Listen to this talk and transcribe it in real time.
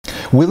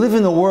We live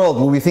in a world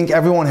where we think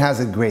everyone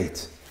has it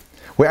great,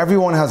 where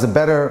everyone has a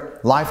better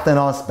life than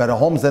us, better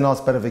homes than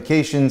us, better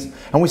vacations,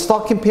 and we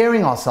start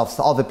comparing ourselves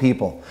to other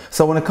people.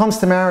 So when it comes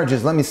to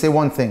marriages, let me say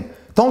one thing.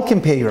 Don't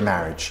compare your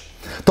marriage.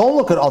 Don't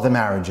look at other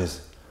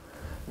marriages.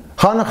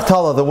 Hanach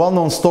Tala, the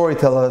well-known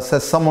storyteller,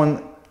 said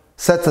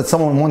that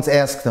someone once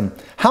asked him,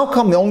 how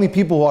come the only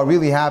people who are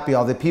really happy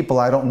are the people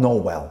I don't know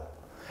well?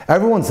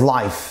 Everyone's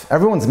life,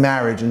 everyone's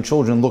marriage and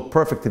children look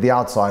perfect to the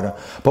outsider.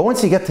 But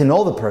once you get to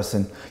know the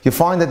person, you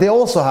find that they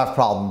also have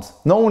problems.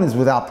 No one is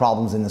without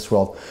problems in this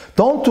world.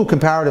 Don't do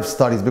comparative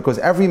studies because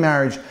every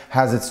marriage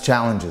has its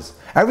challenges.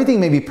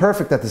 Everything may be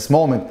perfect at this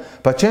moment,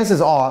 but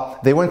chances are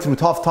they went through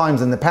tough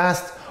times in the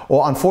past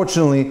or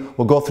unfortunately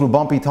will go through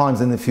bumpy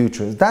times in the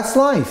future. That's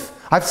life.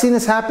 I've seen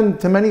this happen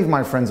to many of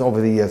my friends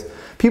over the years.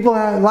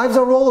 Lives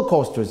are roller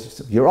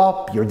coasters. You're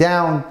up, you're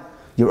down.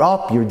 You're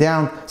up, you're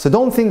down. So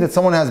don't think that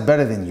someone has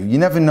better than you. You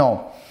never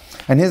know.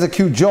 And here's a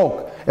cute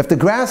joke. If the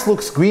grass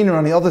looks greener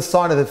on the other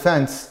side of the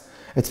fence,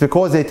 it's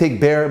because they take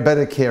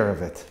better care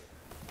of it.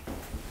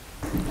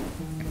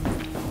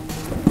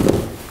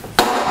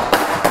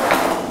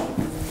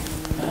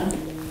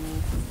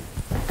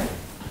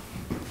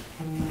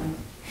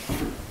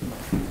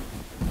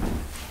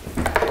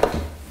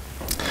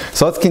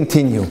 So let's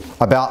continue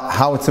about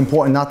how it's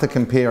important not to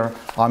compare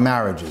our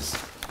marriages.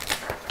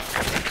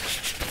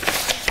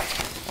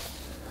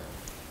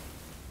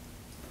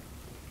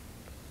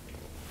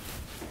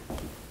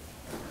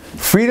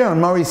 Frida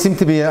and Murray seemed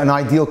to be an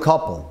ideal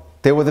couple.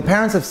 They were the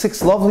parents of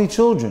 6 lovely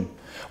children.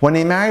 When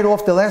they married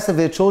off the last of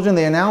their children,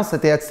 they announced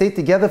that they had stayed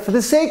together for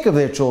the sake of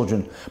their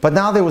children. But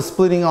now they were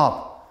splitting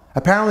up.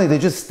 Apparently they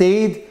just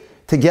stayed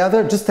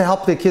together just to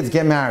help their kids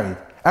get married.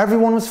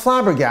 Everyone was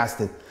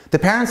flabbergasted. The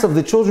parents of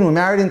the children who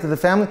married into the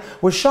family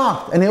were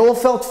shocked and they all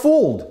felt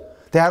fooled.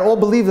 They had all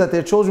believed that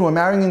their children were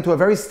marrying into a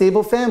very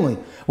stable family.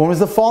 When was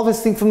the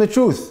farthest thing from the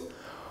truth?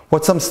 Were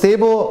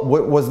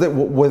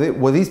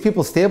these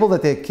people stable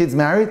that their kids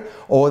married,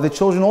 or were the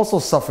children also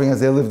suffering as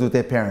they lived with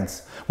their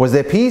parents? Was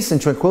there peace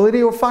and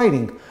tranquility or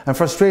fighting and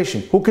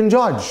frustration? Who can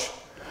judge?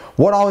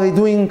 What are they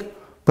doing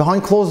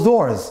behind closed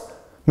doors?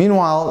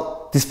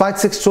 Meanwhile, despite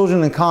 6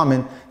 children in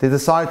common, they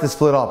decided to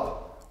split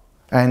up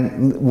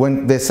and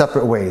went their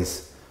separate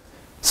ways.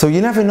 So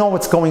you never know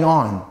what's going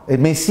on. It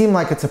may seem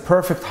like it's a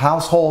perfect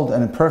household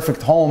and a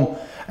perfect home,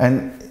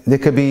 and there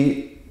could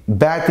be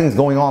bad things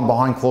going on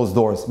behind closed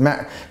doors.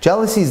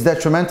 Jealousy is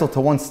detrimental to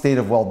one's state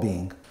of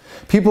well-being.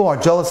 People who are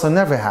jealous are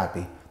never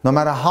happy. No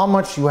matter how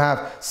much you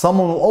have,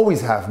 someone will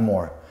always have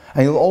more,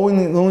 and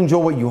you'll enjoy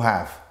what you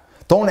have.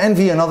 Don't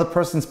envy another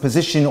person's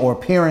position or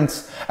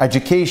appearance,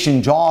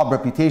 education, job,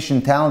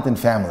 reputation, talent, and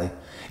family.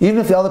 Even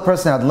if the other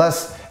person had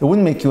less, it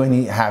wouldn't make you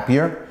any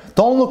happier.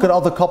 Don't look at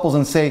other couples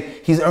and say,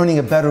 he's earning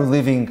a better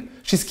living,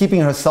 she's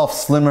keeping herself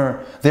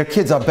slimmer, their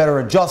kids are better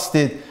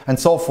adjusted, and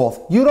so forth.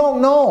 You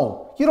don't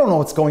know. You don't know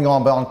what's going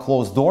on behind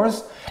closed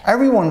doors.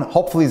 Everyone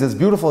hopefully is as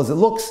beautiful as it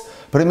looks,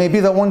 but it may be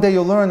that one day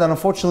you'll learn that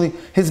unfortunately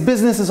his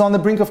business is on the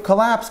brink of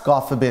collapse,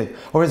 God forbid,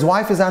 or his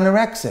wife is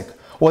anorexic,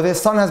 or their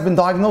son has been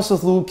diagnosed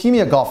with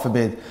leukemia, God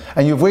forbid,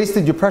 and you've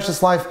wasted your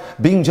precious life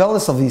being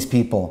jealous of these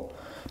people.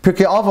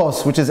 Pirkei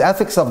Avos, which is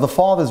ethics of the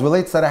fathers,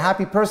 relates that a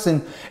happy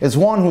person is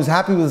one who's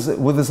happy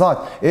with his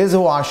lot.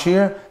 Izu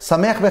ashir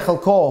samech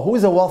bechalko. Who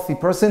is a wealthy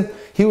person?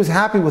 He was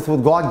happy with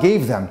what God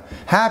gave them.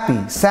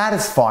 Happy,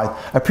 satisfied,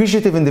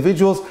 appreciative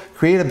individuals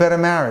create a better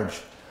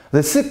marriage. The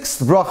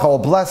 6th bracha or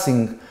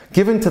blessing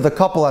given to the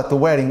couple at the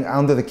wedding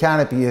under the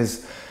canopy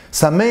is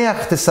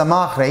Sameach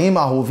tesamach re'im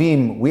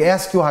ahuvim. We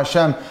ask you,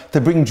 Hashem, to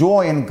bring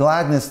joy and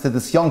gladness to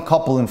this young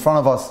couple in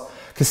front of us.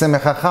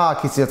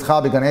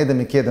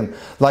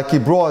 Like He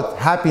brought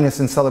happiness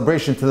and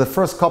celebration to the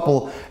first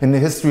couple in the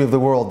history of the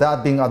world,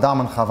 that being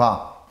Adam and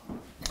Chava.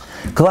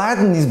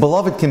 Gladden these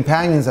beloved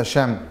companions,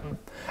 Hashem,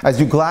 as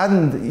you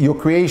gladdened your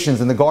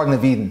creations in the Garden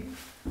of Eden.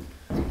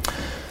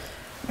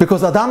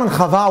 Because Adam and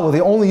Chava were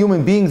the only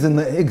human beings in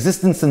the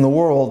existence in the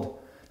world,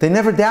 they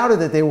never doubted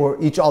that they were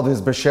each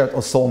other's beshert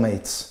or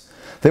soulmates.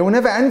 They were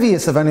never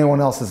envious of anyone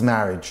else's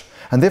marriage,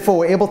 and therefore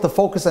were able to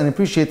focus and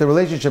appreciate the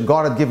relationship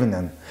God had given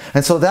them.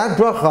 And so that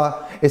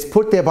bracha is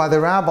put there by the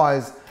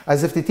rabbis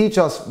as if to teach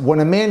us when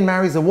a man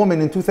marries a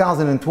woman in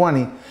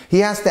 2020, he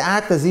has to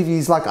act as if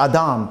he's like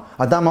Adam.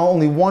 Adam had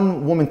only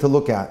one woman to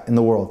look at in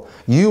the world.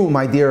 You,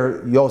 my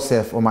dear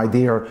Yosef, or my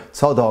dear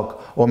Tzadok,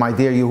 or my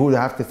dear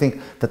Yehuda, have to think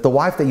that the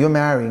wife that you're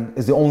marrying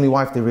is the only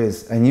wife there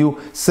is. And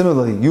you,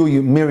 similarly,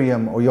 you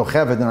Miriam, or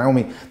Yocheved and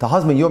Naomi, the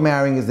husband you're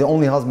marrying is the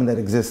only husband that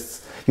exists.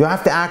 You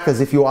have to act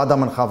as if you're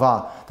Adam and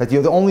Chava, that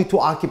you're the only 2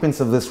 occupants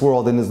of this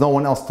world and there's no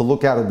one else to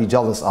look at or be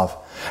jealous of.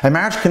 A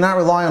marriage cannot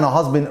rely on a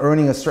husband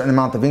earning a certain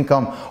amount of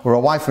income or a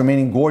wife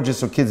remaining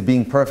gorgeous or kids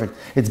being perfect.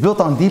 It's built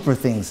on deeper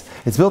things.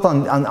 It's built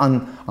on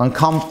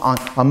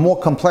more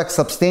complex,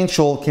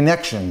 substantial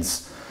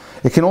connections.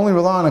 It can only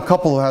rely on a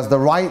couple who has the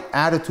right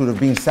attitude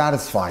of being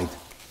satisfied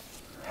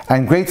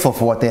and grateful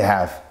for what they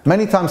have.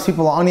 Many times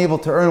people are unable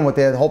to earn what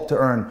they had hoped to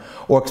earn,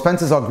 or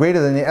expenses are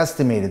greater than they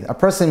estimated. A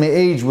person may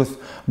age with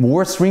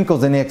worse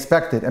wrinkles than they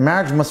expected. A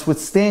marriage must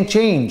withstand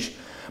change,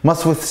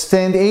 must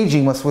withstand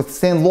aging, must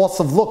withstand loss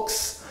of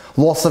looks,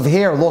 loss of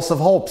hair, loss of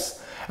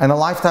hopes, and a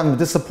lifetime of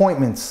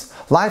disappointments.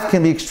 Life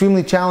can be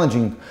extremely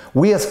challenging.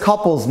 We as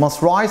couples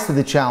must rise to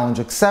the challenge,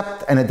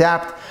 accept and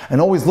adapt, and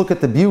always look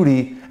at the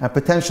beauty and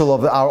potential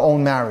of our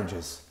own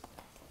marriages.